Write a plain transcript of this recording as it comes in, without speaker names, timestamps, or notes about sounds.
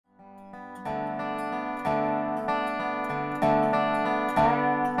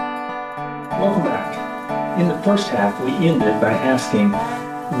Welcome back. In the first half, we ended by asking,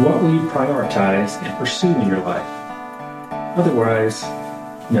 what will you prioritize and pursue in your life? Otherwise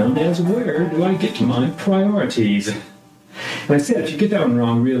known as, where do I get my priorities? And I said, if you get that one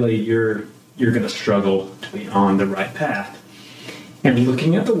wrong, really, you're going to struggle to be on the right path. And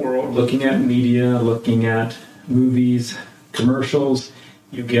looking at the world, looking at media, looking at movies, commercials,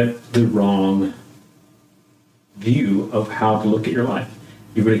 you get the wrong view of how to look at your life.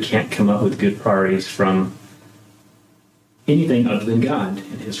 You really can't come up with good priorities from anything other than God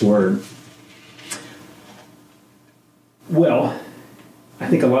and His Word. Well, I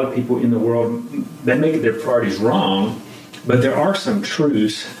think a lot of people in the world, they make their priorities wrong, but there are some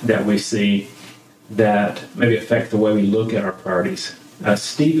truths that we see that maybe affect the way we look at our priorities.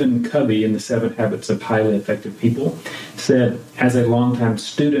 Stephen Covey in The 7 Habits of Highly Effective People said, as a longtime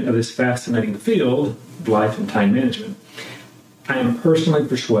student of this fascinating field, life and time management, I am personally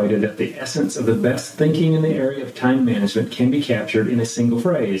persuaded that the essence of the best thinking in the area of time management can be captured in a single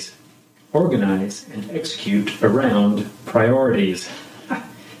phrase: organize and execute around priorities.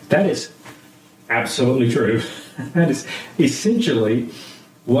 That is absolutely true. That is essentially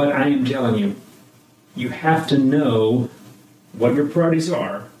what I am telling you. You have to know what your priorities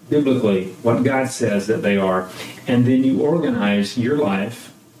are, biblically, what God says that they are, and then you organize your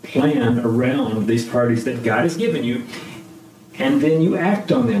life, plan around these priorities that God has given you, and then you act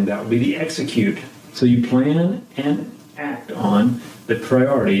on them. That would be the execute. So you plan and act on the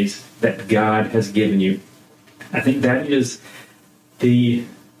priorities that God has given you. I think that is the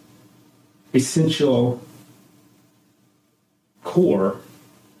essential core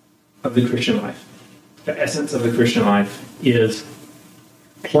of the Christian life. The essence of the Christian life is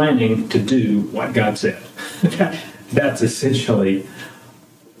planning to do what God said. That's essentially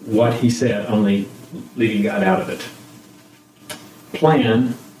what He said, only leaving God out of it.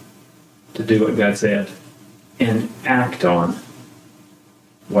 Plan to do what God said and act on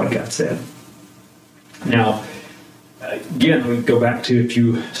what God said. Now, again, we go back to, if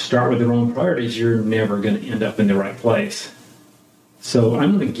you start with the wrong priorities, you're never going to end up in the right place. So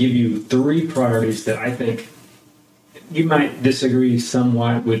I'm going to give you 3 priorities that I think you might disagree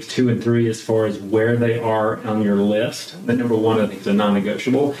somewhat with 2 and 3 as far as where they are on your list. The number 1, I think, is a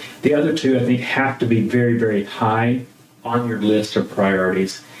non-negotiable. The other 2, I think, have to be very, very high on your list of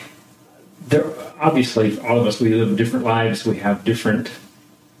priorities. Obviously, all of us, we live different lives. We have different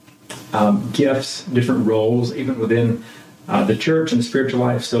gifts, different roles, even within the church and the spiritual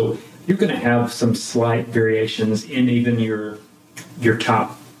life. So you're going to have some slight variations in even your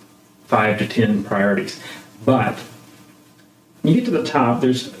top 5 to 10 priorities. But when you get to the top,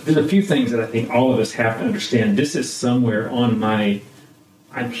 there's a few things that I think all of us have to understand. This is somewhere on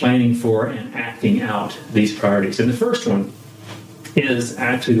I'm planning for and acting out these priorities. And the first one is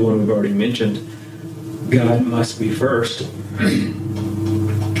actually the one we've already mentioned. God must be first.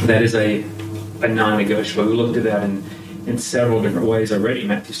 That is a non-negotiable. We looked at that in several different ways already.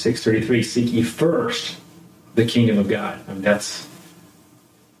 Matthew 6:33, seek ye first the kingdom of God. I mean, that's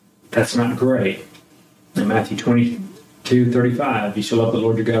not great. In Matthew 22:35, you shall love the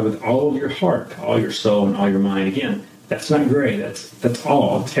Lord your God with all your heart, all your soul, and all your mind. Again, that's not great. That's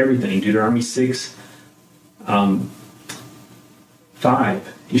all. It's everything. Deuteronomy 6:5.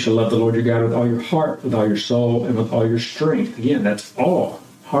 You shall love the Lord your God with all your heart, with all your soul, and with all your strength. Again, that's all.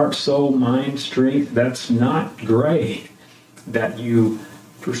 Heart, soul, mind, strength. That's not great. That you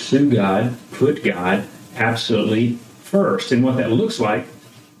pursue God, put God absolutely first. And what that looks like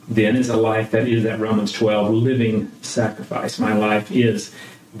then is a life that is that Romans 12 living sacrifice. My life is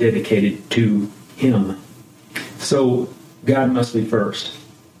dedicated to Him. So God must be first.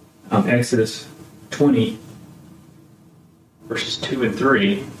 Exodus 20, verses 2 and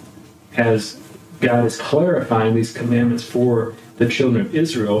 3, as God is clarifying these commandments for the children of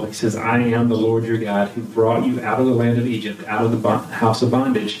Israel, He says, I am the Lord your God who brought you out of the land of Egypt, out of the house of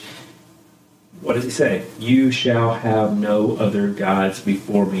bondage. What does He say? You shall have no other gods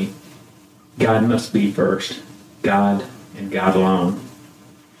before me. God must be first. God and God alone.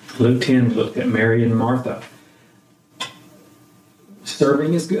 Luke 10 looked at Mary and Martha.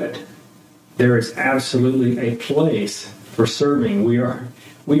 Serving is good. There is absolutely a place for serving. We are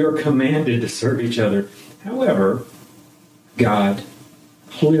commanded to serve each other. However, God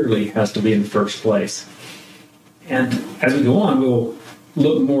clearly has to be in first place. And as we go on, we'll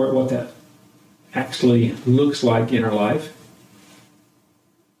look more at what that actually looks like in our life.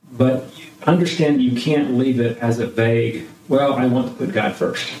 But understand you can't leave it as a vague, well, I want to put God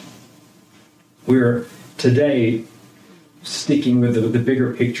first. We're today sticking with the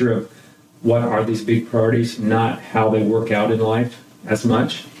bigger picture of what are these big priorities, not how they work out in life as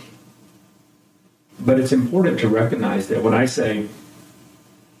much. But it's important to recognize that when I say,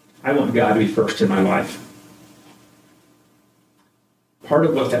 I want God to be first in my life, part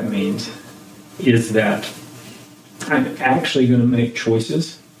of what that means is that I'm actually going to make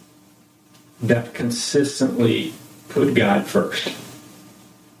choices that consistently put God first.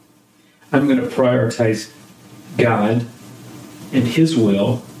 I'm going to prioritize God and His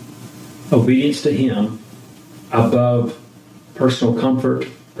will, obedience to Him, above personal comfort,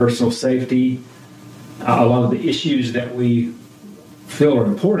 personal safety, a lot of the issues that we feel are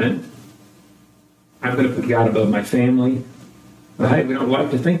important. I'm going to put God above my family. Hey, we don't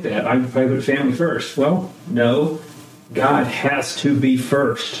like to think that. I would put family first. Well, no, God has to be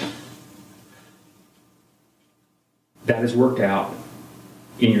first. That is worked out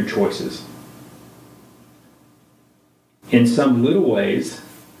in your choices. In some little ways,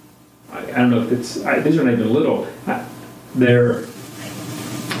 I don't know if these are not even little, they're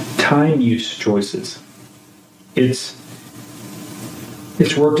time use choices. It's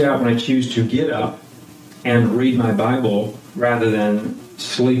worked out when I choose to get up and read my Bible rather than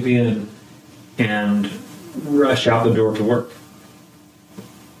sleep in and rush out the door to work.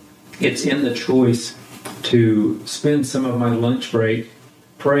 It's in the choice to spend some of my lunch break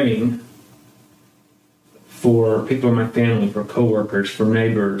praying for people in my family, for coworkers, for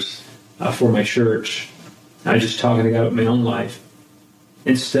neighbors, for my church. I just talking to God about my own life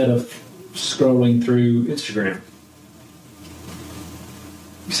instead of scrolling through Instagram.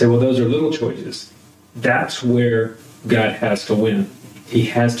 You say, well, those are little choices. That's where God has to win. He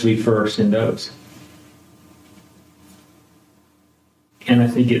has to be first in those. And I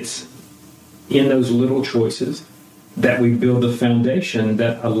think it's in those little choices that we build the foundation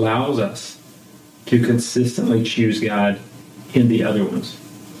that allows us to consistently choose God in the other ones.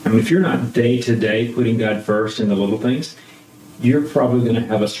 I mean, if you're not day to day putting God first in the little things, you're probably going to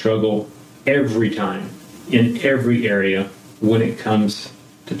have a struggle every time in every area when it comes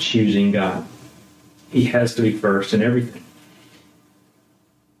to choosing God. He has to be first in everything.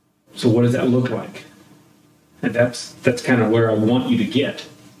 So what does that look like? And that's kind of where I want you to get,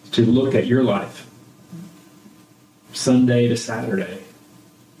 to look at your life. Sunday to Saturday.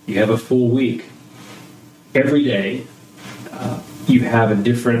 You have a full week. Every day, you have a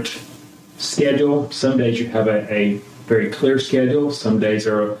different schedule. Some days you have a very clear schedule. Some days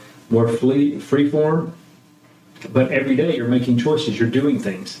are more free form. But every day you're making choices. You're doing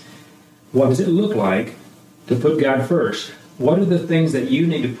things. What does it look like to put God first? What are the things that you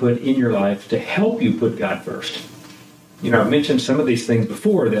need to put in your life to help you put God first? You know, I've mentioned some of these things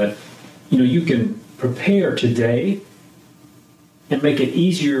before that, you can prepare today and make it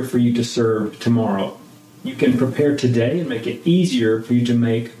easier for you to serve tomorrow. You can prepare today and make it easier for you to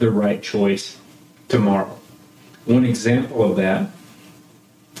make the right choice tomorrow. One example of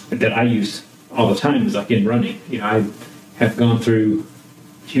that I use all the time is like in running. I have gone through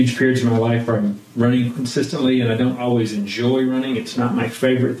huge periods of my life where I'm running consistently, and I don't always enjoy running. It's not my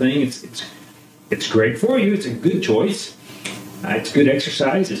favorite thing. It's great for you. It's a good choice. It's good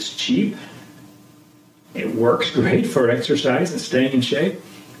exercise. It's cheap. It works great for exercise and staying in shape.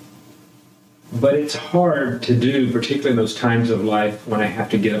 But it's hard to do, particularly in those times of life when I have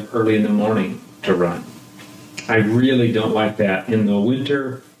to get up early in the morning to run. I really don't like that. In the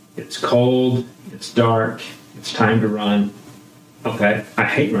winter, it's cold, it's dark, it's time to run. Okay, I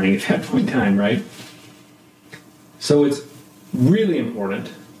hate running at that point in time, right? So it's really important,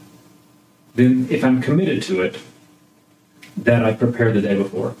 then if I'm committed to it, that I prepare the day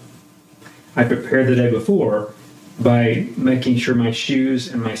before. I prepare the day before by making sure my shoes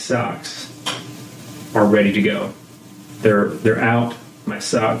and my socks are ready to go. They're out, my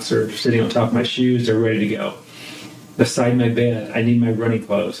socks are sitting on top of my shoes, they're ready to go. Beside my bed, I need my running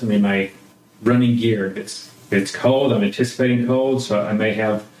clothes. I need my running gear. It's cold, I'm anticipating cold, so I may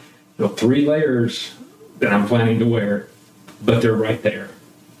have 3 layers that I'm planning to wear, but they're right there.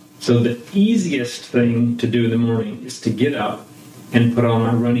 So the easiest thing to do in the morning is to get up and put on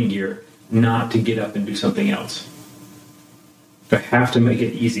my running gear, not to get up and do something else. I have to make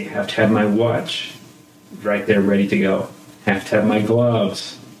it easy. I have to have my watch right there ready to go. I have to have my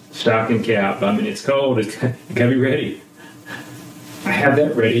gloves, stocking cap. I mean, it's cold. It's got to be ready. I have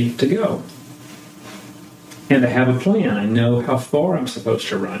that ready to go. And I have a plan. I know how far I'm supposed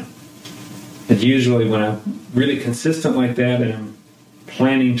to run. And usually when I'm really consistent like that and I'm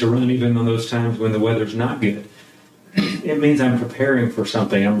planning to run even on those times when the weather's not good, it means I'm preparing for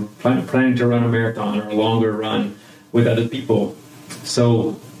something. I'm planning to run a marathon or a longer run with other people.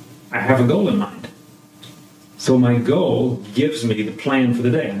 So I have a goal in mind. So my goal gives me the plan for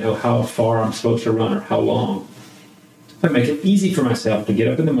the day. I know how far I'm supposed to run or how long. I make it easy for myself to get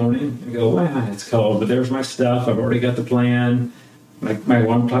up in the morning and go, wow, it's cold, but there's my stuff. I've already got the plan. My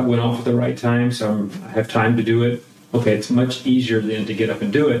alarm clock went off at the right time, so I have time to do it. Okay, it's much easier then to get up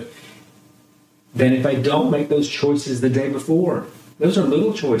and do it than if I don't make those choices the day before. Those are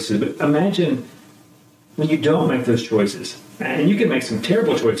little choices, but imagine when you don't make those choices. And you can make some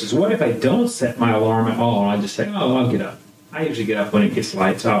terrible choices. What if I don't set my alarm at all and I just say, oh, I'll get up. I usually get up when it gets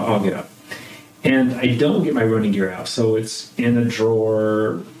light, so I'll get up. And I don't get my running gear out, so it's in a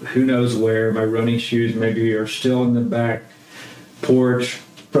drawer, who knows where. My running shoes maybe are still in the back porch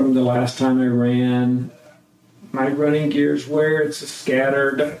from the last time I ran. My running gear's where it's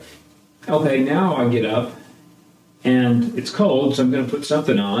scattered. Okay, now I get up, and it's cold, so I'm going to put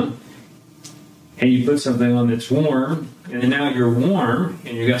something on. And you put something on that's warm, and then now you're warm,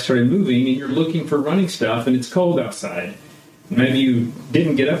 and you got started moving, and you're looking for running stuff, and it's cold outside. Maybe you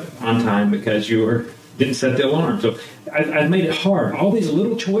didn't get up on time because you didn't set the alarm. So I've made it hard. All these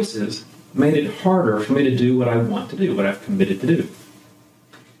little choices made it harder for me to do what I want to do, what I've committed to do.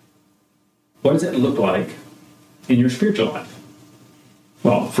 What does that look like in your spiritual life?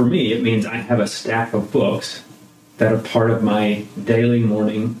 Well, for me, it means I have a stack of books that are part of my daily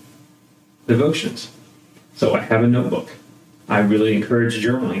morning devotions. So I have a notebook. I really encourage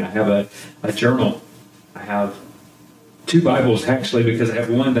journaling. I have a journal. I have 2 Bibles, actually, because I have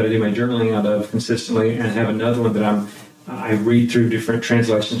one that I do my journaling out of consistently, and I have another one that I read through different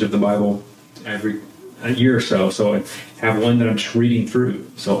translations of the Bible every year or so. So I have one that I'm just reading through.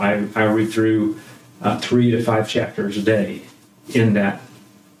 So I read through 3 to 5 chapters a day in that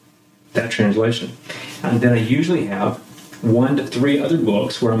translation. And then I usually have 1 to 3 other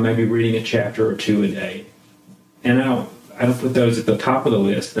books where I'm maybe reading a chapter or 2 a day. And I don't put those at the top of the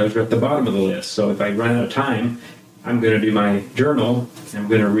list. Those are at the bottom of the list. So if I run out of time, I'm going to do my journal, and I'm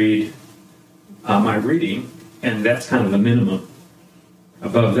going to read my reading, and that's kind of the minimum.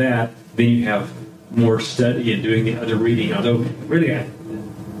 Above that, then you have more study and doing the other reading. Although, really,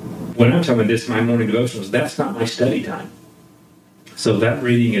 when I'm talking about this, my morning devotionals, that's not my study time. So that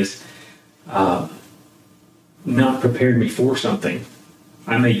reading is not prepared me for something.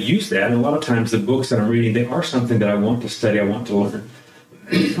 I may use that, and a lot of times the books that I'm reading, they are something that I want to study, I want to learn,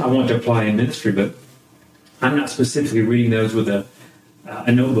 I want to apply in ministry, but I'm not specifically reading those with a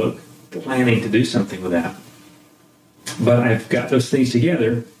notebook, planning to do something with that. But I've got those things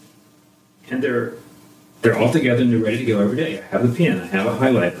together, and they're all together and they're ready to go every day. I have the pen, I have a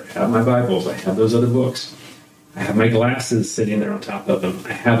highlighter, I have my Bibles, I have those other books. I have my glasses sitting there on top of them.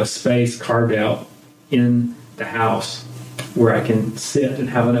 I have a space carved out in the house where I can sit and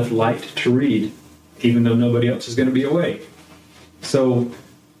have enough light to read, even though nobody else is going to be awake. So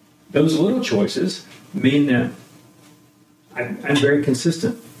those little choices mean that I'm very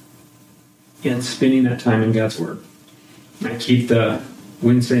consistent in spending that time in God's Word. I keep the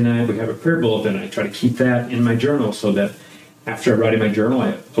Wednesday night, we have a prayer bulletin. I try to keep that in my journal so that after I write in my journal,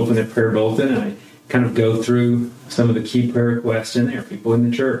 I open the prayer bulletin and I kind of go through some of the key prayer requests in there, people in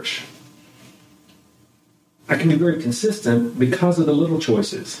the church. I can be very consistent because of the little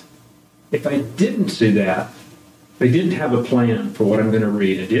choices. If I didn't do that, if I didn't have a plan for what I'm going to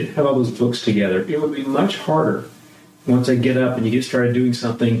read, I didn't have all those books together, it would be much harder once I get up and you get started doing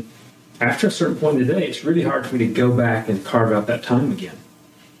something. After a certain point in the day, it's really hard for me to go back and carve out that time again.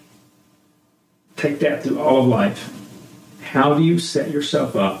 Take that through all of life. How do you set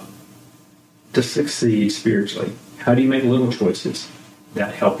yourself up to succeed spiritually? How do you make little choices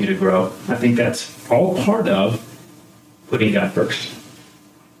that help you to grow? I think that's all part of putting God first.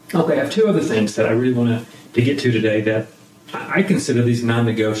 Okay, I have 2 other things that I really want to get to today that I consider these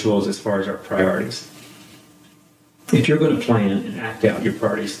non-negotiables as far as our priorities. If you're going to plan and act out your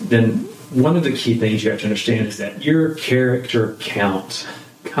priorities, then one of the key things you have to understand is that your character counts.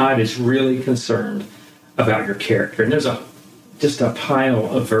 God is really concerned about your character. And there's just a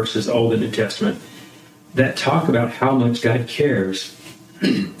pile of verses, Old and New Testament, that talk about how much God cares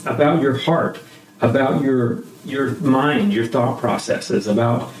about your heart, about your mind, your thought processes,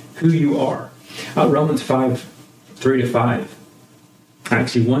 about who you are. Romans 5:3-5,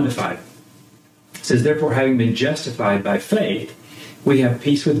 actually 1-5, says, "Therefore, having been justified by faith, we have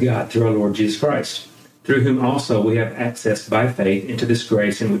peace with God through our Lord Jesus Christ, through whom also we have access by faith into this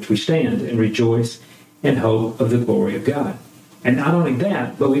grace in which we stand and rejoice in hope of the glory of God. And not only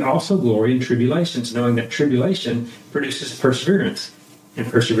that, but we also glory in tribulations, knowing that tribulation produces perseverance, and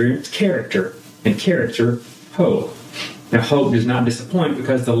perseverance, character, and character, hope. Now, hope does not disappoint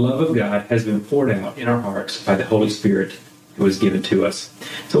because the love of God has been poured out in our hearts by the Holy Spirit who was given to us."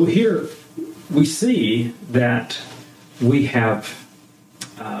 So here we see that we have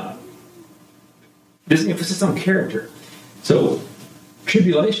this emphasis on character. So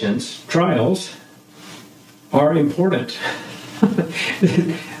tribulations, trials, are important.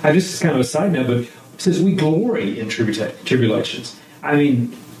 This is kind of a side note, but it says we glory in tribulations. I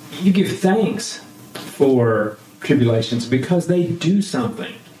mean, you give thanks for tribulations because they do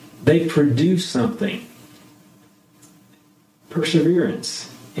something. They produce something.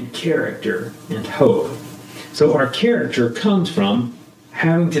 Perseverance and character and hope. So our character comes from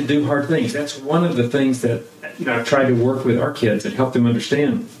having to do hard things. That's one of the things that I've tried to work with our kids and help them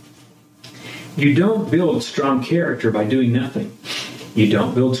understand. You don't build strong character by doing nothing. You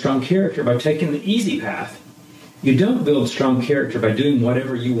don't build strong character by taking the easy path. You don't build strong character by doing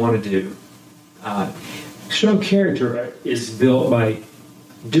whatever you want to do. Strong character is built by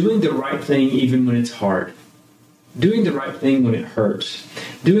doing the right thing even when it's hard. Doing the right thing when it hurts.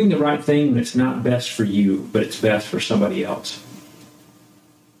 Doing the right thing when it's not best for you, but it's best for somebody else.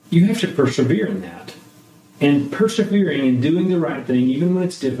 You have to persevere in that. And persevering in doing the right thing, even when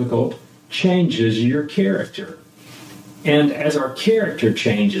it's difficult, changes your character. And as our character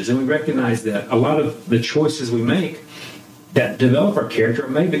changes, and we recognize that a lot of the choices we make that develop our character are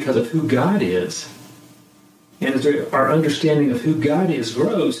made because of who God is. And as our understanding of who God is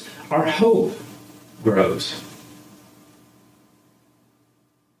grows, our hope grows.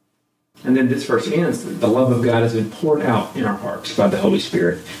 And then this verse ends, the love of God has been poured out in our hearts by the Holy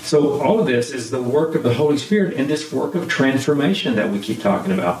Spirit. So all of this is the work of the Holy Spirit and this work of transformation that we keep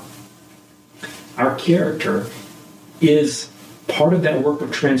talking about. Our character is part of that work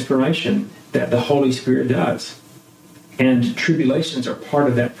of transformation that the Holy Spirit does. And tribulations are part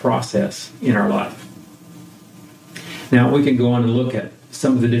of that process in our life. Now, we can go on and look at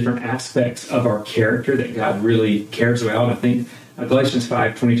some of the different aspects of our character that God really cares about. I think Galatians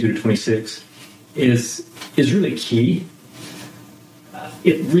 5:22-26 is really key.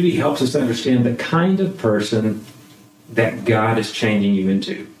 It really helps us to understand the kind of person that God is changing you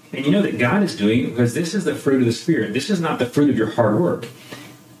into. And you know that God is doing it because this is the fruit of the Spirit. This is not the fruit of your hard work.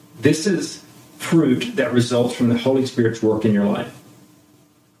 This is fruit that results from the Holy Spirit's work in your life.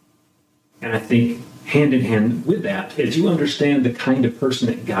 And I think hand in hand with that, as you understand the kind of person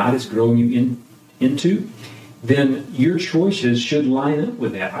that God is growing you into, then your choices should line up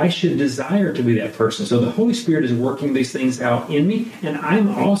with that. I should desire to be that person. So the Holy Spirit is working these things out in me, and I'm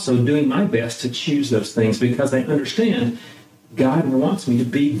also doing my best to choose those things because I understand God wants me to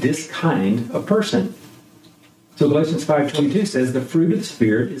be this kind of person. So Galatians 5:22 says, the fruit of the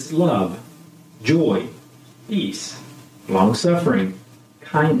Spirit is love, joy, peace, long-suffering,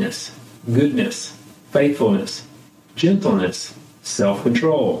 kindness, goodness, faithfulness, gentleness,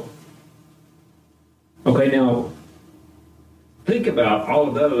 self-control. Okay, now, think about all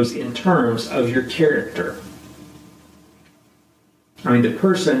of those in terms of your character. I mean, the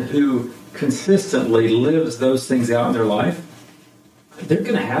person who consistently lives those things out in their life, they're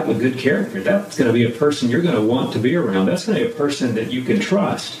going to have a good character. That's going to be a person you're going to want to be around. That's going to be a person that you can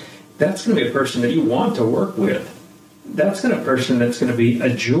trust. That's going to be a person that you want to work with. That's going to be a person that's going to be a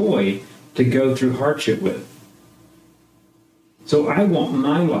joy to go through hardship with. So I want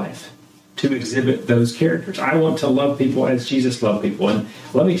my life to exhibit those characters. I want to love people as Jesus loved people. And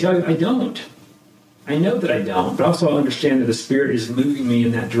let me tell you, I don't. I know that I don't, but also I understand that the Spirit is moving me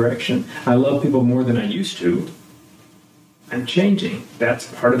in that direction. I love people more than I used to. I'm changing. That's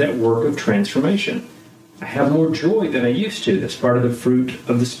part of that work of transformation. I have more joy than I used to. That's part of the fruit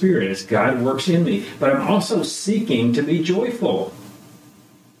of the Spirit as God works in me. But I'm also seeking to be joyful.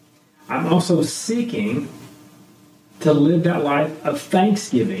 I'm also seeking to live that life of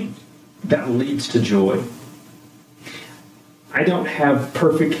thanksgiving that leads to joy. I don't have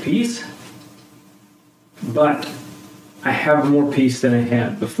perfect peace, but I have more peace than I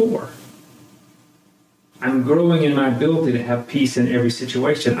had before. I'm growing in my ability to have peace in every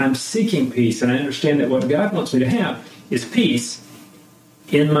situation. I'm seeking peace, and I understand that what God wants me to have is peace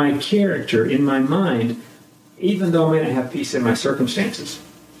in my character, in my mind, even though I may not have peace in my circumstances.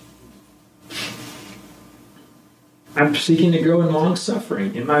 I'm seeking to grow in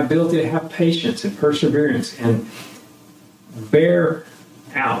long-suffering, in my ability to have patience and perseverance and bear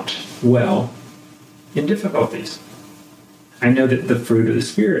out well in difficulties. I know that the fruit of the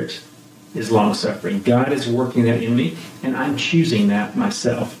Spirit is long-suffering. God is working that in me, and I'm choosing that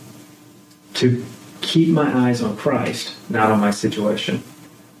myself to keep my eyes on Christ, not on my situation.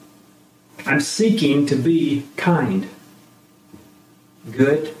 I'm seeking to be kind,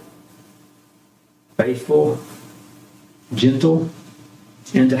 good, faithful, gentle,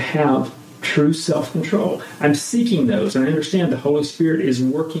 and to have true self-control. I'm seeking those, and I understand the Holy Spirit is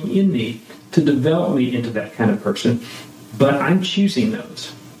working in me to develop me into that kind of person, but I'm choosing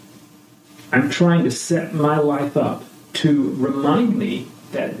those. I'm trying to set my life up to remind me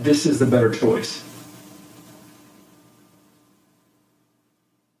that this is the better choice.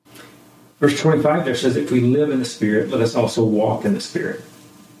 Verse 25 there says, if we live in the Spirit, let us also walk in the Spirit.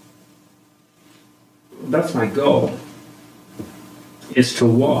 That's my goal, is to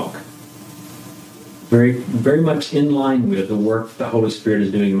walk very, very much in line with the work the Holy Spirit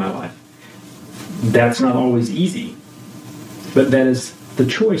is doing in my life. That's not always easy, but that is the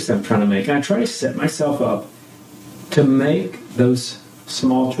choice I'm trying to make. And I try to set myself up to make those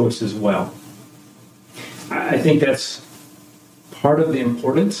small choices well. I think that's part of the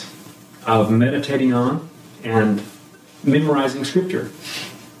importance of meditating on and memorizing Scripture.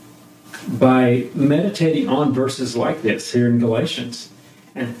 By meditating on verses like this here in Galatians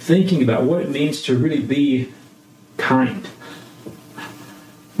and thinking about what it means to really be kind.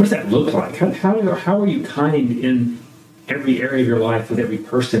 What does that look like? How are you kind in every area of your life with every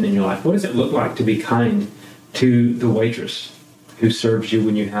person in your life? What does it look like to be kind to the waitress who serves you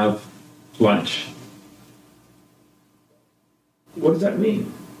when you have lunch? What does that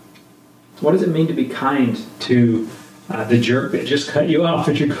mean? What does it mean to be kind to the jerk that just cut you off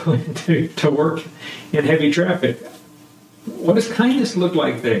as you're going to work in heavy traffic? What does kindness look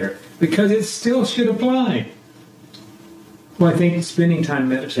like there? Because it still should apply. Well, I think spending time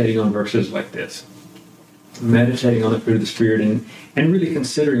meditating on verses like this, meditating on the fruit of the Spirit, and really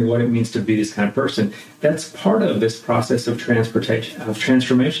considering what it means to be this kind of person, that's part of this process of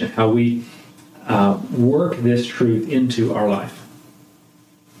transformation, how we work this truth into our life.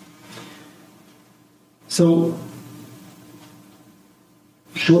 So,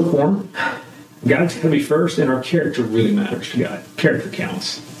 short form, God's going to be first, and our character really matters to God. Character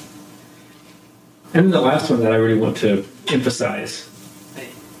counts. And then the last one that I really want to emphasize,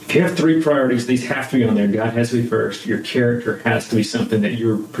 if you have three priorities, these have to be on there. God has to be first. Your character has to be something that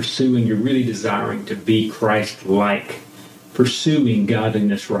you're pursuing, you're really desiring to be Christ-like, pursuing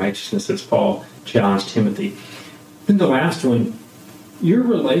godliness, righteousness, as Paul challenged Timothy. Then the last one, your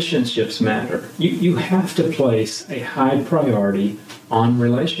relationships matter. You have to place a high priority on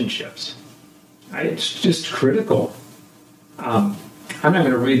relationships. It's just critical. I'm not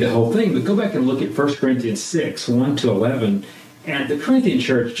going to read the whole thing, but go back and look at 1 Corinthians 6, 1 to 11. And the Corinthian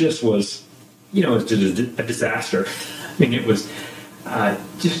church just was, it was just a disaster. I mean, it was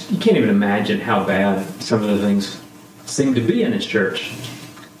you can't even imagine how bad some of the things seem to be in this church.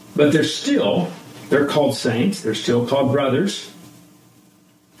 But they're called saints. They're still called brothers.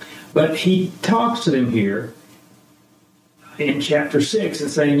 But he talks to them here in chapter 6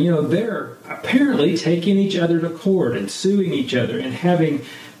 and saying, they're apparently taking each other to court and suing each other and having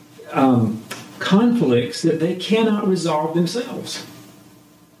conflicts that they cannot resolve themselves.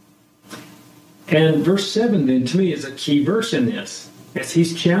 And verse 7 then to me is a key verse in this. As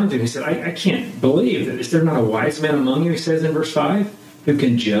he's challenging, he said, I can't believe that. Is there not a wise man among you, he says in verse 5, who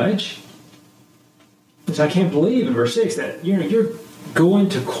can judge? So I can't believe in verse 6 that you're going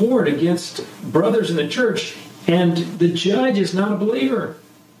to court against brothers in the church and the judge is not a believer.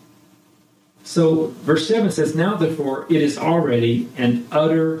 So verse 7 says, now therefore it is already an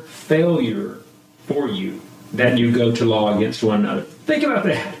utter failure for you that you go to law against one another. Think about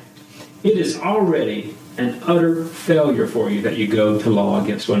that. It is already an utter failure for you that you go to law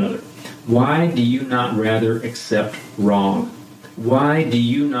against one another. Why do you not rather accept wrong? Why do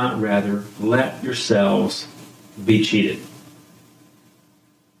you not rather let yourselves be cheated?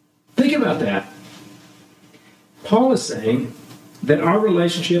 Think about that. Paul is saying that our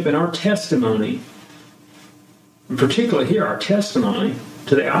relationship and our testimony, in particular here, our testimony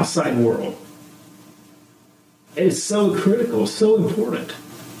to the outside world, is so critical, so important.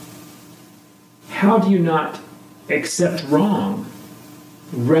 How do you not accept wrong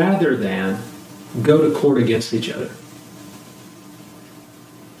rather than go to court against each other?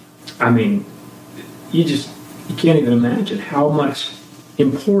 I mean, you can't even imagine how much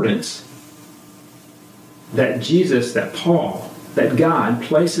importance that Jesus, that Paul, that God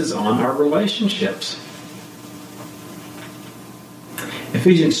places on our relationships.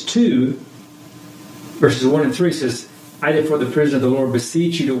 Ephesians 2, verses 1 and 3 says, I therefore, the prisoner of the Lord,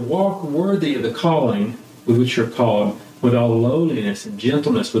 beseech you to walk worthy of the calling with which you're called, with all lowliness and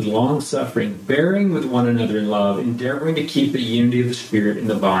gentleness, with long-suffering, bearing with one another in love, endeavoring to keep the unity of the Spirit in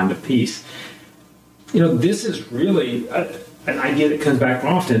the bond of peace. This is really an idea that comes back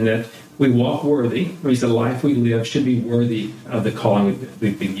often, that we walk worthy, means the life we live should be worthy of the calling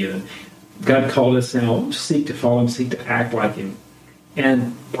we've been given. God called us now, seek to follow Him, seek to act like Him.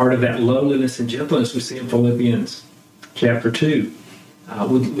 And part of that lowliness and gentleness we see in Philippians chapter 2.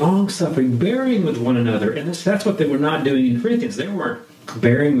 With long-suffering, bearing with one another. And that's what they were not doing in Corinthians. They weren't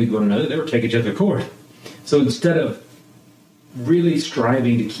bearing with one another. They were taking each other to court. So instead of really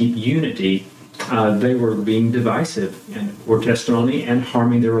striving to keep unity, they were being divisive in poor testimony and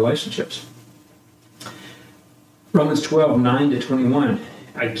harming their relationships. Romans 12:9-21,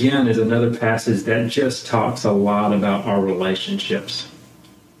 again, is another passage that just talks a lot about our relationships.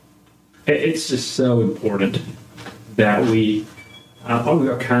 It's just so important that we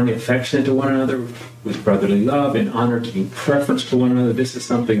are kindly affectionate to one another with brotherly love and honor, giving preference to one another. This is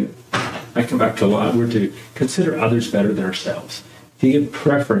something I come back to a lot. We're to consider others better than ourselves, to give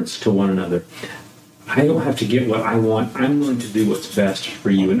preference to one another. I don't have to get what I want. I'm willing to do what's best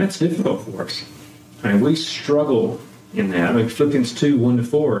for you, and that's difficult for us. I mean, we struggle in that. I mean, Philippians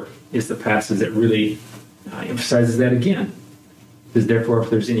 2:1-4 is the passage that really emphasizes that again. It says, therefore, if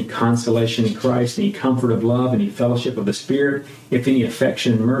there's any consolation in Christ, any comfort of love, any fellowship of the Spirit, if any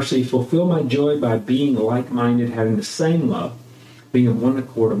affection and mercy, fulfill my joy by being like-minded, having the same love, being of one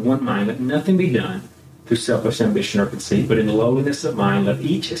accord, of one mind. Let nothing be done through selfish ambition or conceit, but in lowliness of mind, let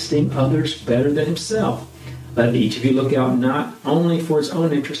each esteem others better than himself. Let each of you look out not only for his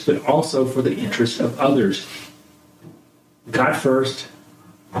own interest, but also for the interest of others. God first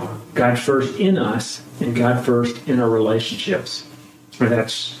in us, and God first in our relationships.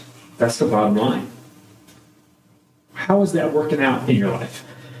 That's the bottom line. How is that working out in your life?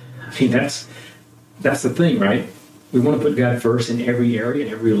 I mean, that's the thing, right? We want to put God first in every area,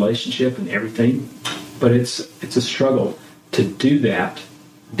 in every relationship, and everything. But it's a struggle to do that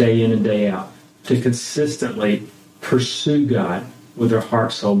day in and day out, to consistently pursue God with our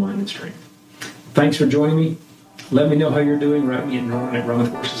heart, soul, mind, and strength. Thanks for joining me. Let me know how you're doing. Write me at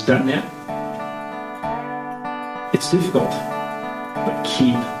norman@romancourses.net. It's difficult, but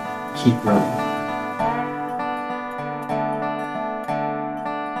keep running.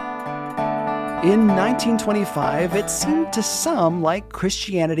 In 1925, it seemed to some like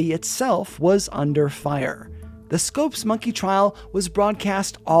Christianity itself was under fire. The Scopes monkey trial was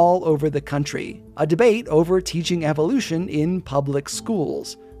broadcast all over the country, a debate over teaching evolution in public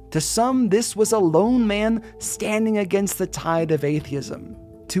schools. To some, this was a lone man standing against the tide of atheism.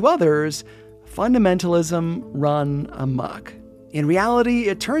 To others, fundamentalism run amok. In reality,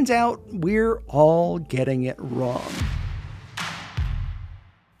 it turns out we're all getting it wrong.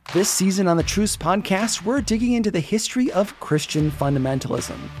 This season on the Truce Podcast, we're digging into the history of Christian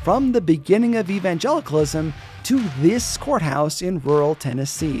fundamentalism, from the beginning of evangelicalism to this courthouse in rural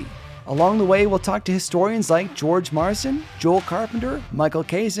Tennessee. Along the way, we'll talk to historians like George Marsden, Joel Carpenter, Michael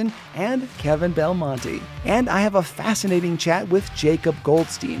Kazin, and Kevin Belmonte. And I have a fascinating chat with Jacob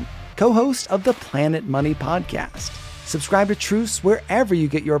Goldstein, co-host of the Planet Money podcast. Subscribe to Truce wherever you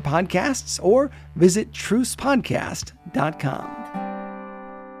get your podcasts or visit trucepodcast.com.